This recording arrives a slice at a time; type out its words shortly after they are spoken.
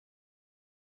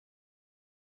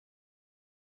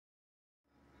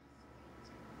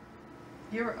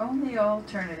Your only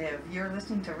alternative. You're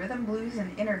listening to Rhythm, Blues,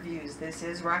 and Interviews. This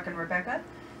is Rockin Rebecca.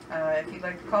 If you'd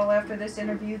like to call after this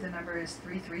interview, the number is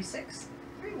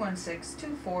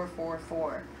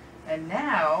 336-316-2444. And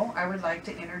now I would like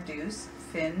to introduce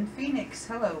Finn Phoenix.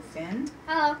 Hello, Finn.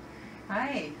 Hello.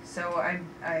 Hi. So I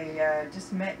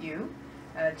just met you.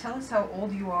 Tell us how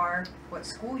old you are, what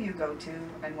school you go to,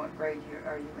 and what grade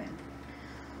are you in?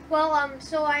 Well,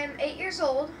 so I am 8 years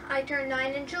old. I turned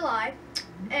 9 in July,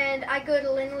 and I go to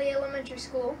Lindley Elementary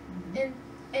School, and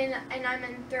I'm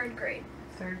in 3rd grade.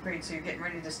 3rd grade, so you're getting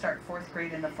ready to start 4th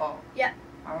grade in the fall. Yeah.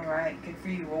 All right, good for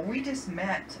you. Well, we just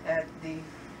met at the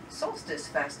Solstice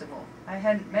Festival. I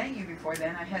hadn't met you before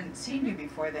then. I hadn't seen you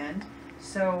before then.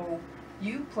 So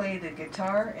you play the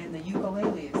guitar and the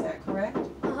ukulele, is that correct?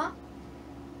 Uh-huh.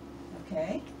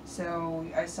 Okay, so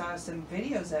I saw some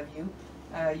videos of you.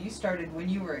 You started when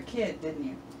you were a kid, didn't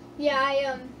you?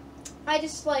 Yeah, I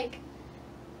just like,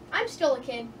 I'm still a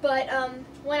kid, but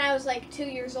when I was like 2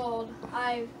 years old,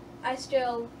 I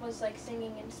still was like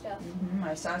singing and stuff.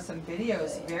 I saw some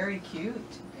videos, very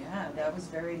cute. Yeah, that was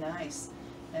very nice.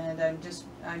 And I'm just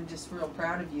real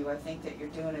proud of you. I think that you're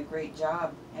doing a great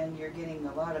job and you're getting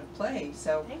a lot of play.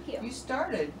 So thank you.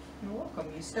 You're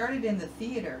welcome. You started in the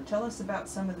theater. Tell us about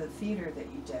some of the theater that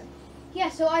you did. Yeah,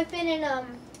 so I've been in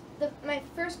my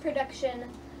first production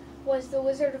was The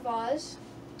Wizard of Oz.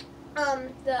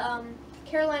 The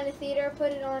Carolina Theater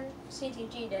put it on.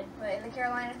 CTG did, but in the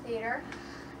Carolina Theater.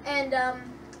 And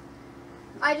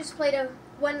I just played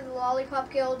one of the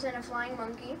Lollipop Guilds and a flying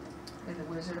monkey. In The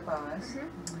Wizard of Oz.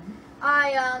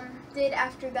 I did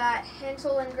after that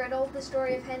Hansel and Gretel, the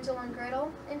story of Hansel and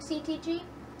Gretel in CTG,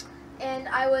 and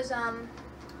I was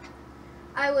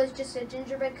just a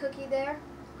gingerbread cookie there.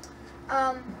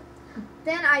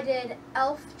 Then I did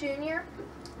Elf Jr.,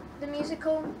 the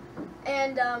musical,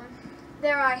 and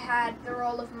there I had the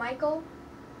role of Michael.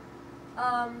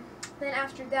 Then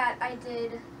after that I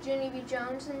did Junie B.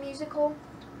 Jones, the musical,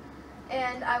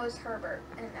 and I was Herbert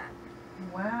in that.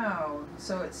 Wow.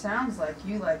 So it sounds like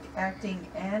you like acting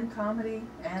and comedy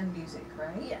and music,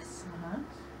 right? Yes.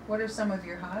 What are some of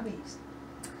your hobbies?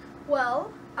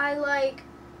 Well, I like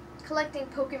collecting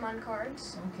Pokemon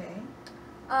cards. Okay.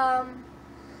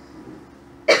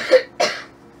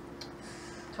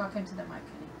 Talking to the mic,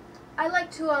 honey. I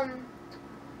like to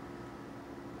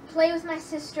play with my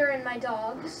sister and my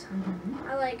dogs.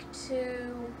 I like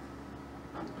to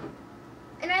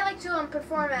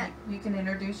perform at. You can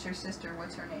introduce your sister.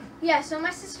 What's her name? Yeah, so my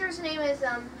sister's name is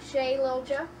Shay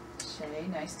Lilja. Shay,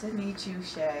 nice to meet you,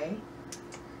 Shay.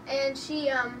 And she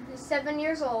is 7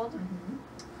 years old.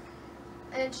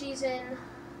 And she's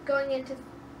going into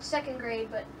 2nd grade,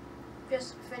 but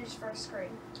just finished 1st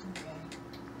grade. Okay.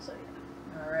 So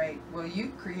yeah. All right. Well,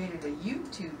 you created a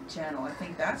YouTube channel. I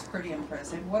think that's pretty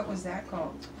impressive. What was that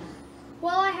called?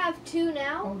 Well, I have 2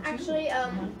 now. Oh, 2? Actually,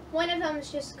 one of them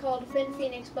is just called Finn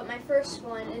Phoenix, but my first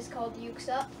one is called Ukes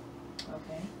Up.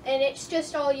 Okay. And it's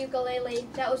just all ukulele.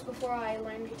 That was before I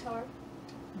learned guitar.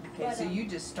 Okay, But, so you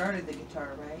just started the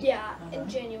guitar, right? Yeah, in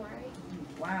January.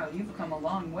 Wow, you've come a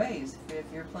long ways. If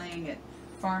you're playing at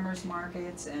farmers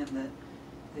markets and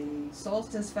the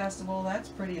Solstice Festival, that's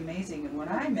pretty amazing. And when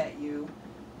I met you,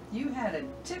 you had a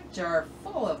tip jar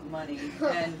full of money,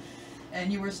 and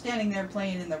you were standing there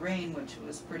playing in the rain, which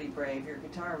was pretty brave. Your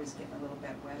guitar was getting a little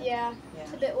bit wet. Yeah,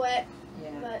 it's a bit wet.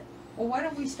 Yeah. But well, why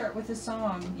don't we start with a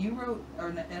song? You wrote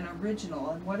an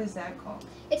original, and what is that called?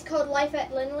 it's called Life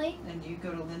at Lindley. And you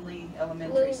go to Lindley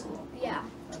Elementary School. Yeah.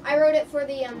 Okay. I wrote it for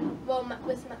the,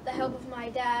 with the help of my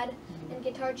dad and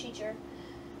guitar teacher.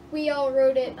 We all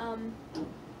wrote it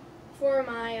for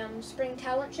my spring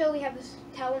talent show. We have this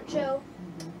talent show.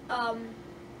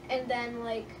 And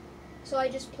then, so I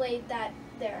just played that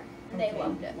there. And they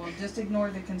loved it. Well, just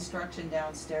ignore the construction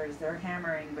downstairs. They're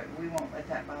hammering, but we won't let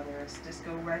that bother us. Just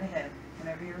go right ahead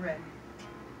whenever you're ready.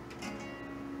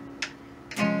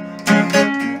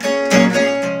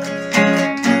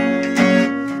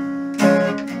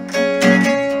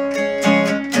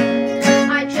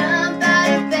 I jump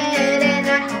out of bed and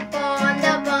I hop on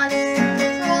the bus.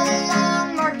 Roll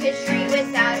along Market Street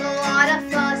without a lot of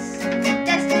fuss.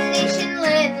 Destination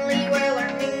Lindley, where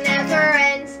learning never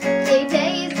ends.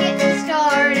 Day is getting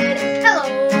started.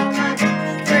 Hello, all my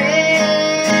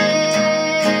friends.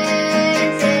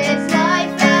 It's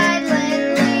life at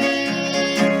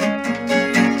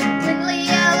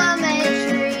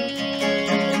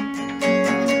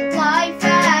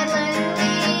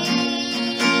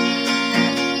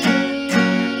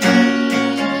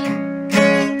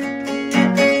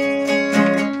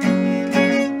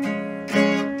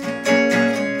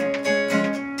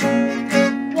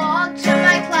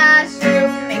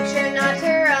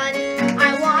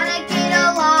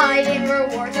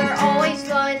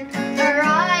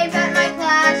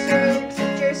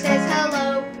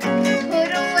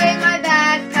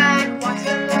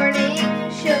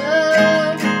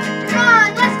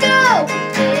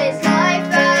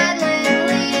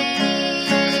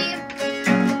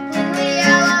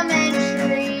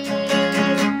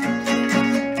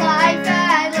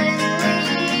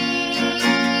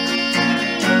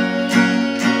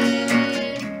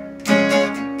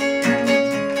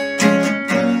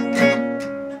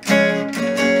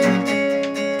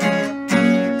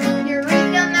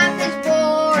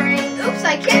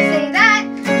can't say that.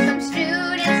 Some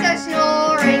students are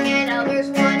snoring and others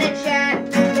want to chat.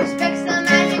 Respect's the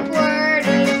magic word,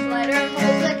 each letter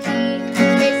holds a key.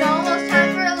 It's almost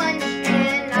time for lunch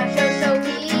and nachos, so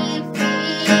we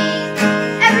feast.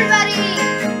 Everybody,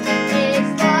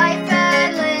 it's life at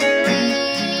Lindley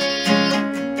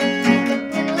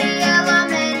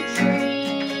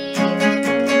Elementary.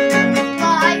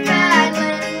 Life at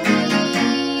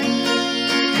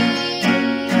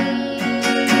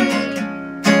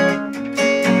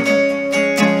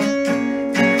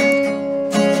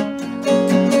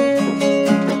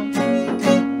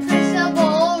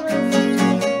Principal Rufus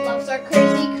loves our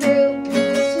crazy crew.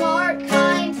 Smart,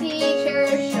 kind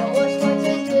teachers show us what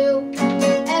to do.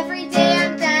 Every day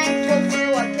I'm thankful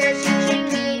for what they're teaching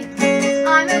me.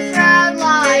 I'm a proud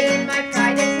lion, my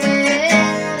pride is Lindley.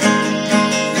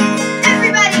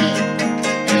 Everybody,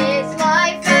 it's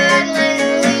life at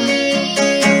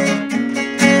Lindley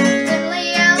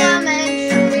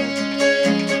Elementary.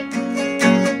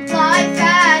 Life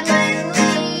at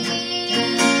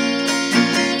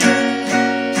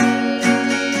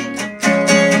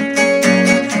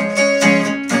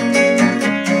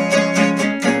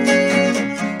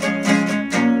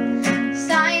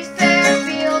Science fair,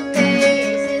 field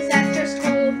days is after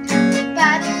school.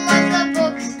 Battle of the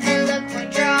books and the coin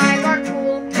drive are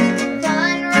cool.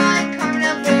 Fun run,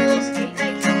 carnival, skate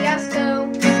night,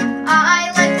 fiasco.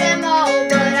 I like them all,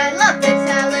 but I love the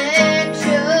talent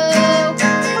show.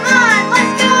 Come on,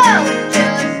 let's go!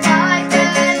 Just life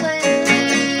at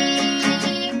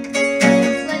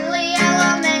Lindley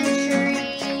Elementary.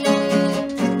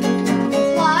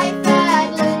 Life at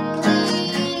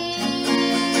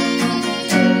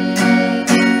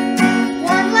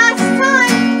one last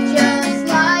time, just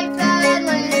life at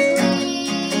Lindley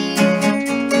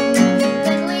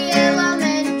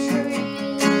Elementary.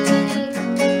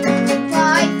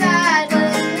 Life at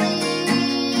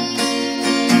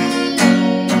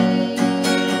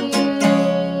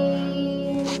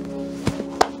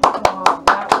Oh,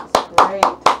 that was great.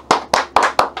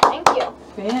 Thank you.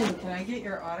 Ben, can I get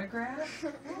your autograph?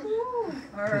 Woo.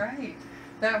 All right.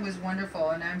 That was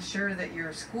wonderful, and I'm sure that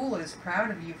your school is proud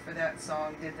of you for that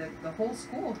song. Did the whole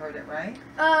school heard it, right?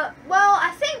 Well,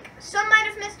 I think some might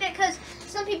have missed it because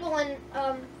some people in,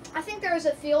 I think there was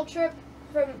a field trip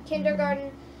from kindergarten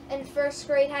and first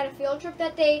grade had a field trip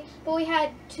that day, but we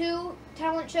had 2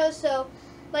 talent shows, so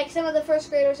like some of the first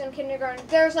graders in kindergarten,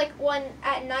 there was like one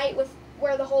at night with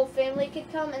where the whole family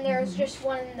could come, and there was just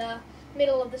one in the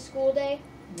middle of the school day.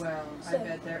 Well, I So-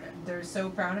 bet they're so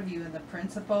proud of you and the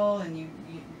principal, and you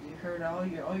heard all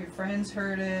your friends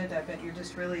heard it. I bet you're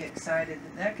just really excited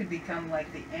that could become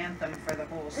like the anthem for the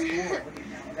whole school.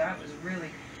 That was really,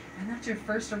 and that's your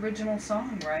first original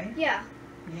song, right? Yeah.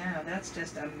 Yeah, that's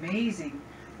just amazing.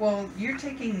 Well, you're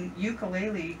taking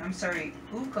ukulele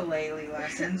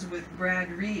lessons with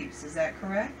Brad Reeves. Is that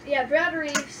correct? Yeah, Brad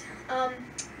Reeves.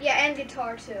 Yeah, and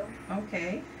guitar too.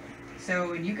 Okay.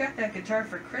 So, and you got that guitar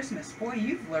for Christmas. Boy,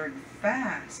 you've learned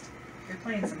fast. You're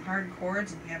playing some hard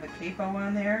chords and you have a capo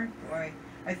on there. Boy,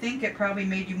 I think it probably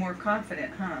made you more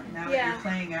confident, huh? Now that Yeah. you're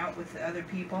playing out with other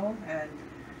people and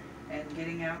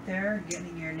getting out there,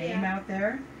 getting your name Yeah. out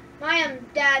there. My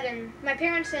dad and my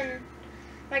parents and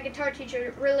my guitar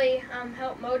teacher really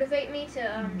helped motivate me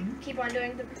to keep on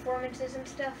doing the performances and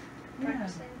stuff. Yeah.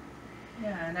 Practicing.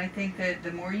 Yeah, and I think that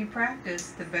the more you practice,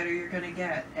 the better you're going to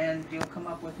get, and you'll come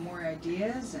up with more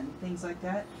ideas and things like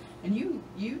that. And you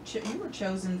were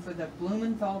chosen for the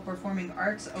Blumenthal Performing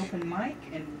Arts Open Mic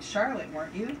in Charlotte,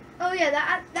 weren't you? Oh yeah,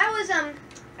 that was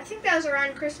I think that was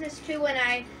around Christmas too when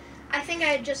I think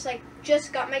I had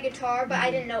just got my guitar, but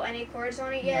I didn't know any chords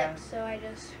on it yet, Yeah. so I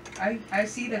just. I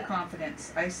see the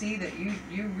confidence. I see that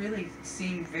you really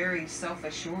seem very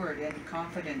self-assured and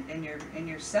confident in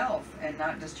yourself, and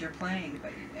not just your playing,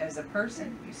 but as a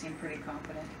person, you seem pretty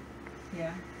confident.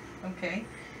 Yeah. Okay.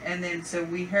 And then so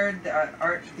we heard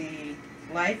the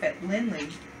life at Lindley.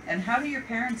 And how do your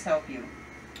parents help you?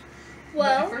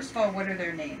 Well, first of all, what are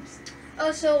their names?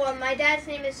 oh, so my dad's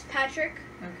name is Patrick,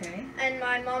 Okay. and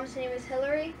my mom's name is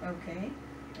Hillary. Okay.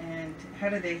 And how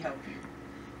do they help you?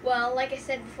 Well, like I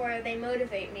said before, they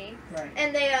motivate me. Right.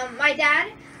 And they, my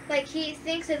dad, he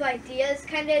thinks of ideas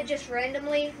kind of just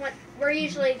randomly. When we're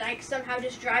usually somehow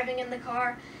just driving in the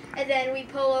car, and then we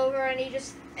pull over, and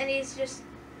he's just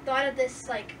thought of this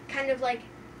kind of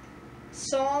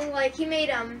song. He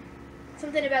made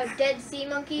something about dead sea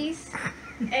monkeys,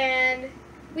 and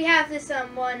we have this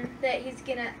one that he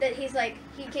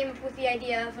came up with the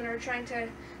idea of when we were trying to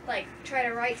try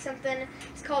to write something.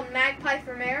 It's called Magpie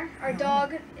for Mayor. Our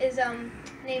dog is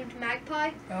named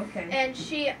Magpie. Okay. And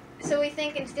so we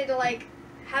think instead of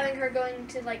having her going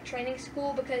to like training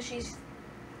school because she's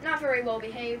not very well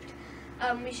behaved.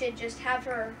 We should just have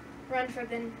her run for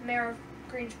the mayor of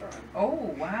Greensboro.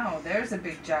 Oh, wow, there's a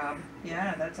big job.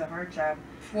 Yeah, that's a hard job.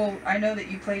 Well, I know that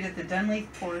you played at the Lindley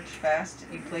Porch Fest,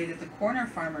 you played at the Corner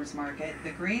Farmers Market,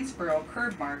 the Greensboro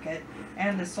Curb Market,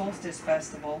 and the Solstice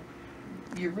Festival.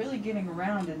 You're really getting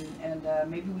around, and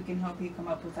maybe we can help you come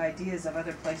up with ideas of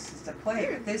other places to play.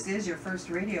 But this is your first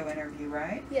radio interview,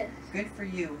 right? Yes. Good for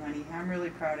you, honey. I'm really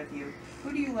proud of you.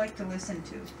 Who do you like to listen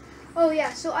to? Oh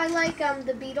yeah, so I like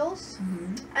the Beatles.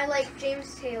 Mm-hmm. I like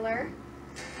James Taylor.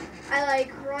 I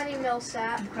like Ronnie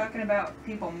Millsap. I'm talking about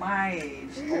people my age,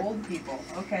 old people.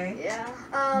 Okay. Yeah.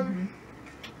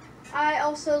 I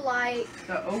also like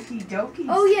the Okie Dokies.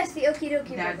 Oh yes, the Okie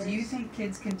Dokie Now, brothers. do you think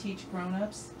kids can teach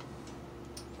grown-ups?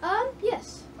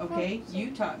 Yes. Okay, you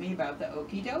taught me about the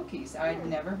Okie Dokies. I'd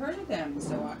never heard of them,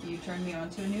 so you turned me on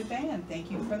to a new band.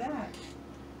 Thank you for that.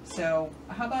 So,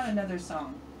 how about another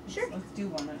song? Sure. Let's do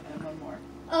one more.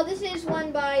 Oh, this is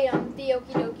one by the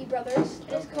Okie Dokie brothers.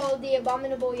 It's Okay. called The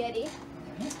Abominable Yeti.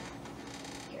 Okay.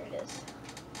 Here it is.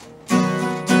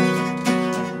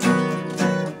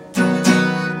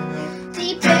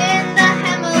 Deep in the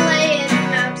Himalayan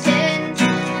mountains,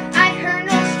 I heard a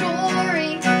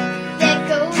story that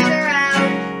goes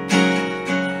around.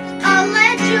 A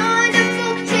legend, a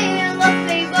folktale, a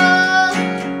fable.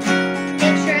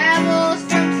 It travels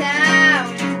from town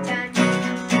to town.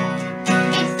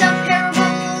 It's the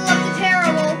parable of the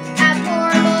terrible,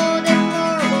 abhorrible,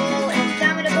 deplorable,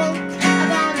 indomitable,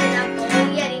 abominable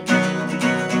Yeti.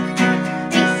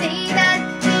 They say that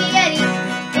the Yeti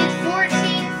is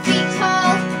 14 feet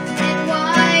tall and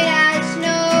white as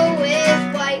snow is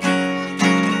white.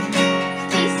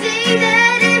 They say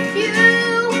that if you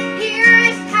hear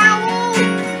it howl,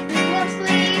 you won't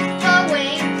sleep a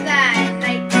wink that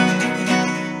night.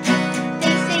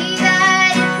 They say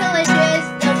that it pillages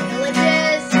the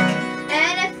villages,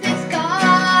 and if it's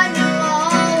gone, it'll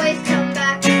always come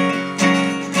back.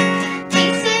 They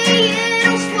say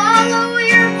it'll swallow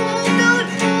your whole goat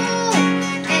full,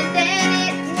 and then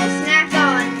it will snack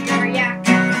on your yak.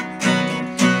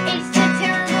 It's the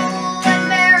terrible,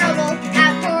 unbearable,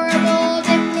 abhorrible,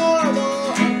 deplorable,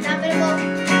 indomitable,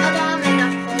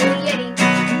 abominable Yeti.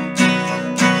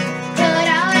 But I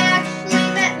actually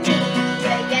met me a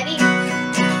Yeti,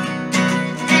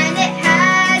 and it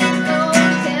had its own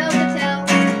tale to tell.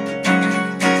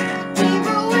 We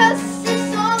wrote us a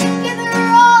song together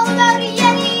all about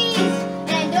Yetis,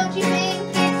 and don't you think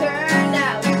it turned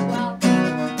out well? The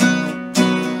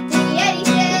Yeti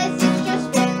says it's just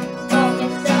one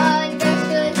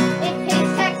misunderstood. It pays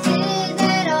taxes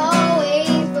and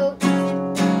always votes.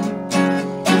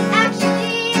 It's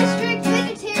actually a strict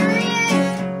vegetarian,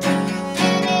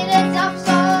 and it adopts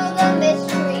all the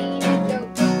mistreated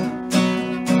goats.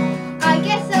 I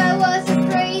guess I was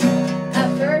afraid at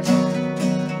first,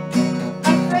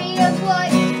 afraid of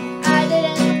what I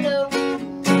didn't know.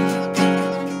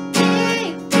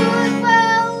 Bigfoot,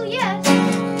 well, yes,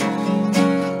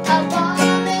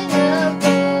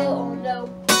 abominable, no.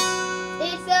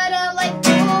 It's a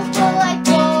delightful,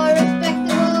 delightful,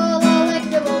 respectable,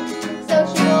 electable,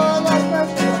 sociable,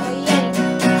 approachable Yeti.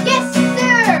 Yes,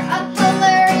 sir, a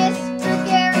hilarious,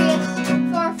 gregarious,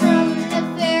 far from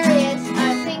nefarious. I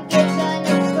think it's an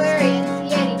Aquarius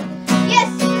Yeti. Yes,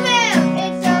 ma'am,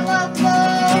 it's a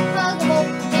lovable, huggable,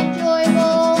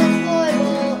 enjoyable,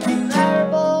 employable,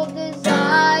 admirable,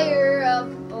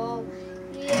 desirable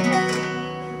Yeti.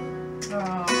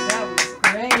 Oh, that was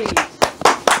great.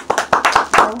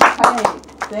 Okay,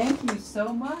 thank you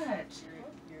so much.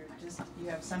 You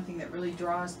have something that really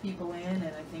draws people in,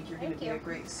 and I think you're going to Thank be a you.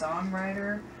 great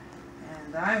songwriter.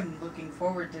 And I'm looking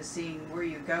forward to seeing where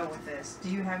you go with this. Do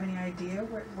you have any idea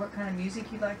what kind of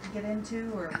music you'd like to get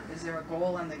into, or is there a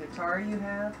goal on the guitar you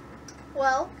have?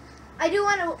 Well, I do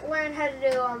want to learn how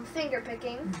to do finger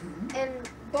picking Mm-hmm. and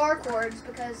bar chords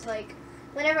because, like,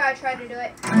 whenever I try to do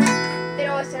it, it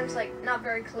always sounds like not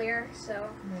very clear. So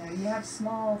Yeah, you have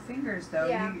small fingers though.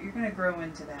 Yeah. You're going to grow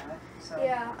into that. So.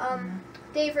 yeah,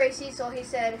 Dave Ray Cecil, he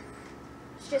said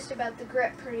it's just about the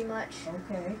grip pretty much.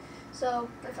 Okay. So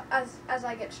as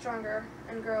I get stronger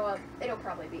and grow up, it'll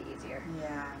probably be easier.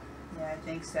 Yeah, I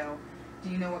think so. Do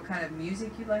you know what kind of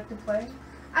music you'd like to play?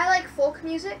 I like folk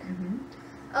music.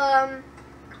 Mm-hmm.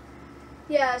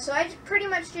 Yeah, so I pretty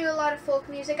much do a lot of folk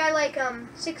music. I like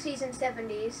 60s and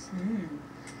 70s.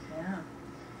 Yeah.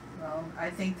 Well, I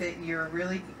think that you're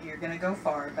going to go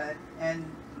far, and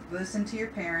listen to your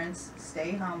parents,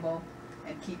 stay humble,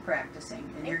 and keep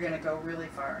practicing, and you're going to go really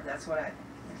far. That's what I think.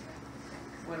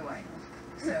 What do I know?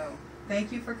 So,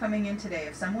 thank you for coming in today.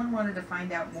 If someone wanted to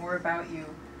find out more about you,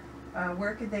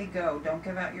 Where could they go? Don't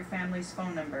give out your family's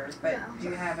phone number, but No. do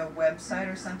you have a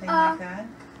website or something like that?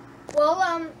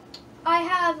 Well, I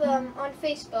have on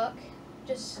Facebook,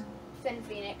 just Finn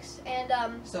Phoenix, and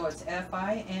So it's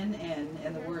FINN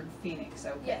and the word Phoenix.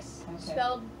 Okay. yes, Okay.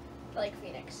 spelled like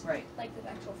Phoenix, Right. like the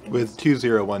actual Phoenix. With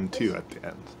 2012 at the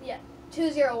end.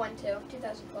 2012,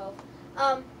 2012.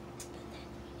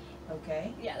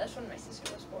 Okay. Yeah, that's when my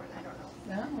sister was born. I don't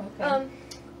know. Oh, okay.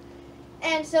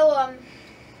 And so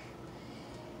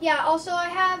yeah. Also, I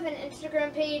have an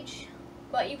Instagram page,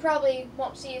 but you probably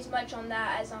won't see as much on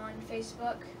that as on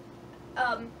Facebook.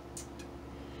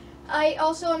 I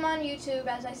also am on YouTube,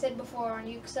 as I said before, on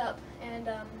Ukes Up, and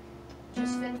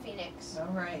just Finn Phoenix. All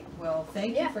right. Well,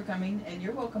 thank you for coming, and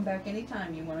you're welcome back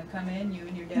anytime. You want to come in, you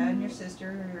and your dad and your sister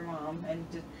or your mom, and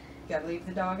just gotta leave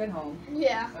the dog at home.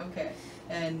 Yeah. Okay.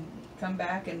 And come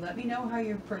back and let me know how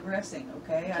you're progressing.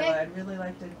 Okay. Okay. I'd really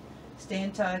like to stay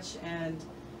in touch, and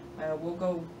we'll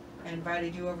go. I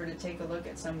invited you over to take a look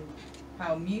at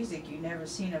how music, you've never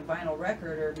seen a vinyl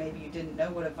record, or maybe you didn't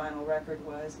know what a vinyl record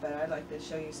was, but I'd like to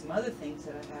show you some other things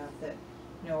that I have that,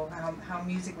 you know, how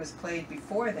music was played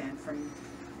before then, from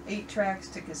 8 tracks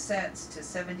to cassettes to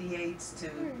 78s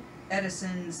to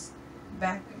Edison's,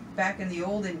 back in the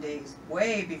olden days,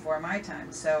 way before my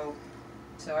time. So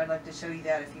I'd like to show you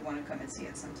that if you want to come and see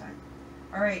it sometime.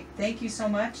 All right, thank you so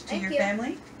much to your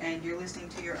family, and you're listening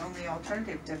to your only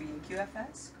alternative,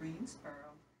 WQFS, Greensboro.